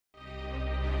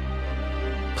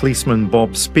policeman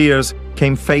Bob Spiers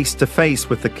came face to face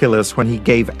with the killers when he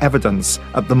gave evidence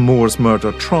at the Moors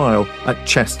murder trial at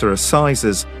Chester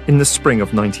Assizes in the spring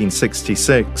of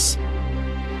 1966.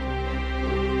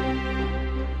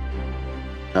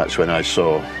 That's when I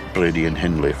saw Brady and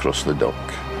Hindley across the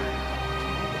dock.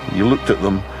 You looked at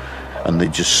them and they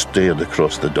just stared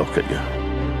across the dock at you.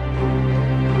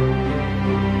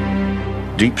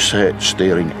 Deep-set,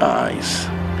 staring eyes.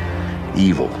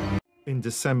 Evil. In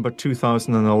December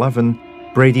 2011,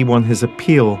 Brady won his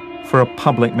appeal for a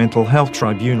public mental health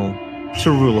tribunal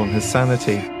to rule on his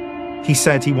sanity. He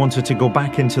said he wanted to go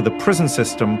back into the prison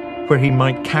system where he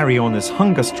might carry on his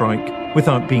hunger strike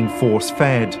without being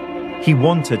force-fed. He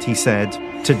wanted, he said,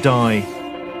 to die.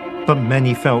 But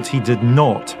many felt he did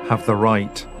not have the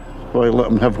right. Why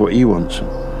let him have what he wants?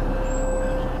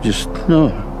 Just, no.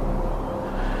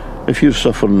 If you're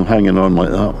suffering hanging on like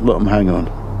that, let him hang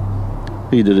on.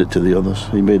 He did it to the others.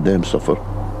 He made them suffer.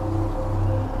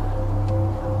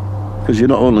 Because you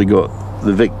not only got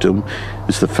the victim,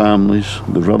 it's the families,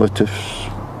 the relatives,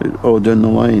 all down the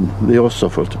line. They all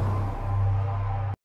suffered.